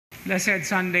Blessed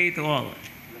Sunday to all.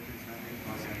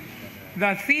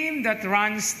 The theme that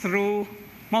runs through,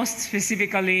 most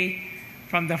specifically,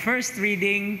 from the first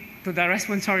reading to the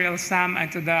responsorial psalm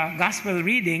and to the gospel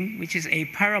reading, which is a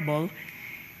parable,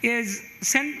 is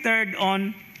centered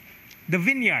on the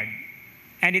vineyard.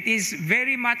 And it is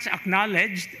very much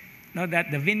acknowledged that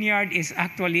the vineyard is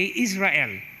actually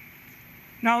Israel.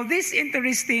 Now, this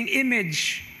interesting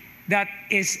image that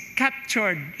is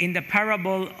captured in the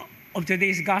parable of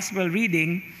today's gospel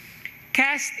reading,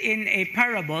 cast in a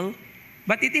parable,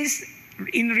 but it is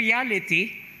in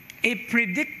reality a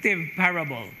predictive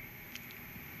parable.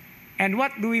 And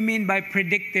what do we mean by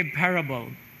predictive parable?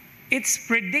 It's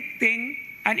predicting,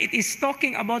 and it is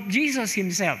talking about Jesus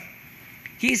himself.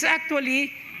 He is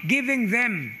actually giving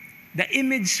them the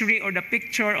imagery or the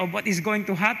picture of what is going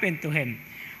to happen to him.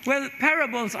 Well,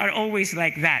 parables are always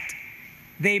like that.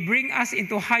 They bring us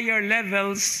into higher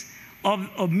levels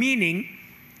of meaning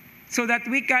so that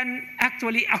we can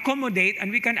actually accommodate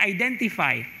and we can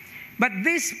identify. But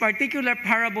this particular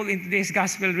parable in today's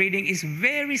gospel reading is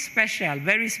very special,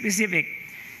 very specific,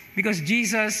 because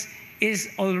Jesus is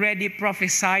already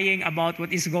prophesying about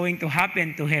what is going to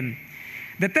happen to him.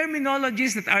 The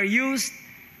terminologies that are used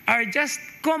are just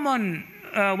common,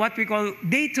 what we call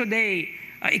day-to-day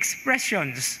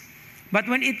expressions. But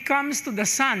when it comes to the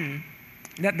son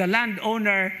that the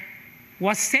landowner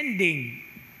was sending,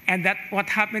 and that what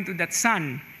happened to that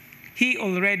son, he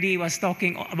already was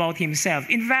talking about himself.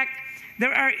 In fact,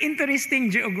 there are interesting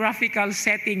geographical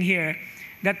setting here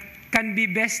that can be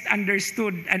best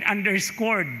understood and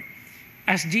underscored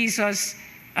as Jesus'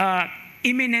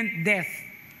 imminent death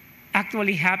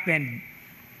actually happened.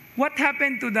 What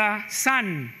happened to the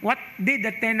son? What did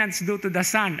the tenants do to the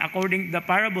son according to the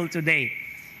parable today?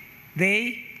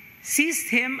 They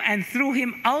seized him and threw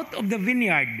him out of the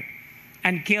vineyard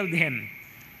and killed him.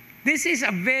 This is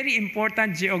a very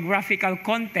important geographical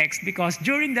context because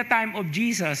during the time of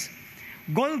Jesus,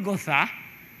 Golgotha,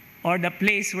 or the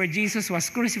place where Jesus was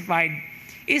crucified,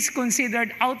 is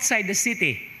considered outside the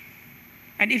city.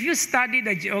 And if you study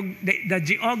the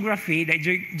geography, the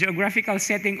geographical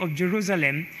setting of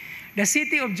Jerusalem, the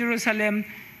city of Jerusalem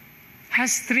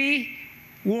has 3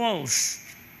 walls.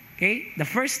 Okay? The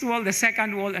first wall, the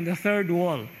second wall, and the third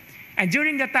wall. And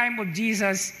during the time of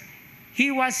Jesus, he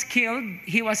was killed,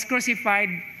 he was crucified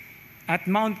at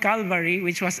Mount Calvary,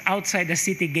 which was outside the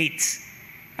city gates.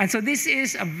 And so this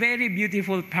is a very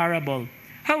beautiful parable.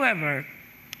 However,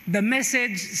 the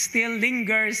message still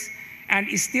lingers and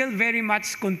is still very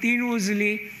much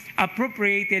continuously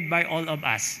appropriated by all of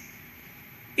us.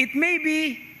 It may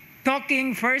be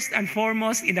talking first and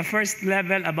foremost in the first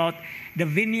level about the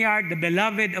vineyard, the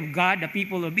beloved of God, the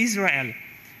people of Israel.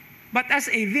 But as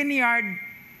a vineyard,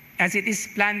 as it is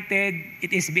planted,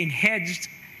 it is being hedged,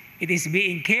 it is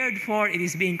being cared for, it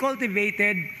is being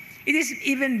cultivated, it is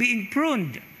even being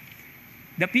pruned.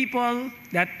 The people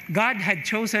that God had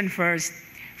chosen first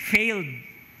failed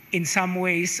in some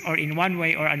ways or in one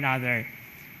way or another.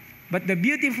 But the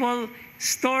beautiful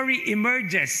story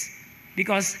emerges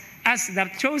because as the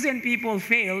chosen people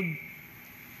failed,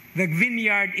 the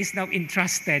vineyard is now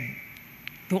entrusted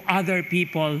to other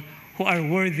people who are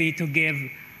worthy to give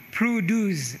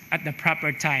produce at the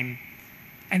proper time.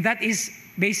 And that is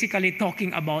basically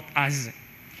talking about us.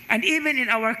 And even in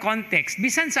our context,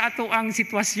 bisan sa ato ang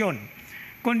sitwasyon,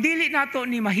 kung dili nato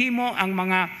ni mahimo ang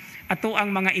mga ato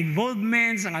ang mga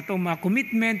involvements, ang atong mga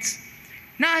commitments,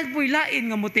 naapoy lain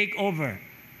nga mo take over.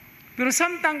 Pero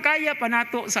samtang kaya pa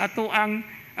nato sa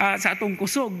atong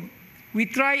kusog, we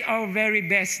try our very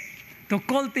best to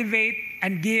cultivate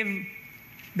and give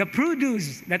the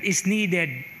produce that is needed,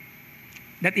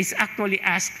 that is actually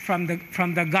asked from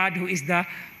the God who is the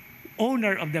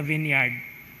owner of the vineyard.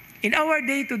 In our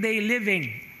day-to-day living,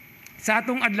 sa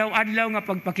atong adlaw-adlaw nga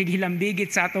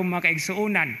pagpakighilambigit sa atong mga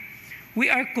kaigsuunan,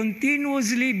 we are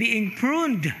continuously being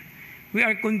pruned. We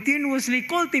are continuously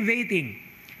cultivating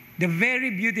the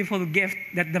very beautiful gift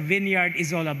that the vineyard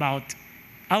is all about,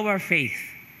 our faith.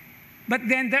 But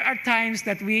then there are times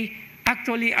that we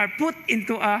actually are put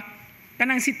into a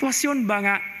kanang sitwasyon ba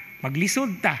nga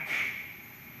maglisod ta.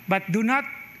 But do not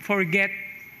forget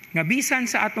nga bisan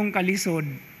sa atong kalisod,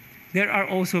 there are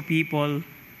also people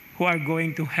who are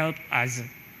going to help us.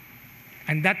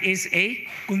 And that is a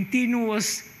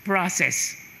continuous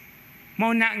process.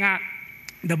 Mauna nga,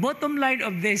 the bottom line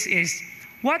of this is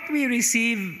what we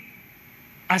receive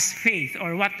as faith,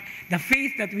 or what the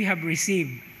faith that we have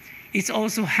received, is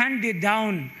also handed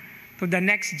down to the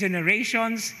next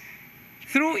generations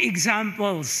through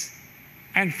examples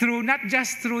and through not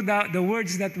just through the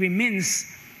words that we mince,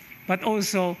 but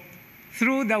also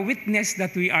through the witness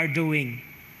that we are doing.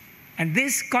 And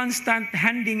this constant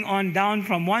handing on down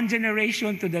from one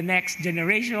generation to the next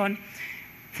generation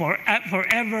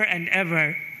forever and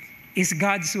ever is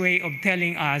God's way of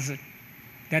telling us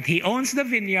that He owns the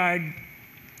vineyard,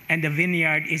 and the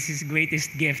vineyard is His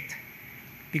greatest gift.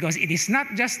 Because it is not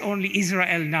just only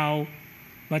Israel now,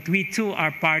 but we too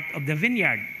are part of the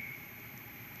vineyard.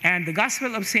 And the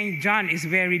Gospel of St. John is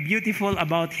very beautiful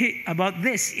about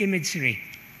this imagery.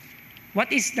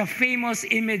 What is the famous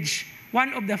image,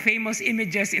 one of the famous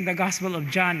images in the Gospel of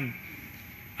John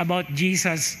about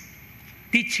Jesus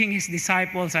teaching His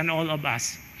disciples and all of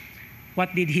us?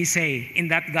 What did He say in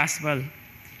that Gospel?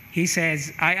 He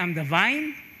says, I am the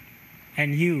vine,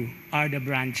 and you are the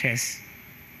branches.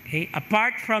 Okay?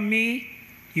 Apart from me,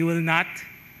 you will not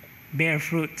bear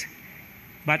fruit.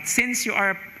 But since you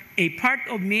are a part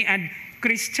of me, and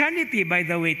Christianity, by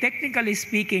the way, technically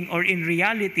speaking, or in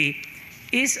reality,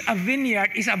 is a vineyard,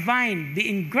 is a vine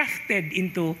being grafted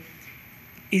into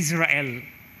Israel.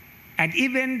 And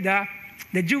even the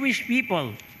Jewish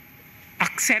people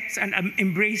accepts and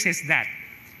embraces that.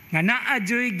 Nga naa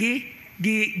joy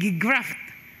gi-graft.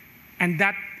 And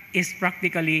that is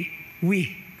practically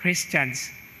we,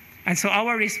 Christians. And so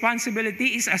our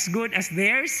responsibility is as good as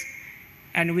theirs,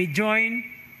 and we join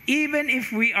even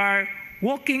if we are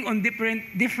walking on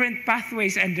different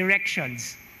pathways and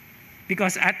directions.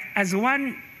 Because as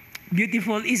one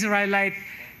beautiful Israelite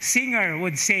singer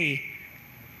would say,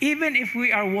 even if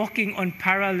we are walking on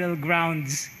parallel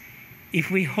grounds,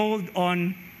 if we hold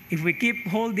on, if we keep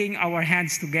holding our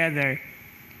hands together,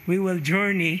 we will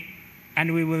journey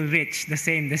and we will reach the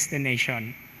same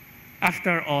destination.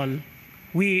 After all,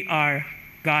 we are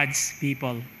God's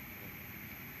people.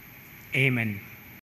 Amen.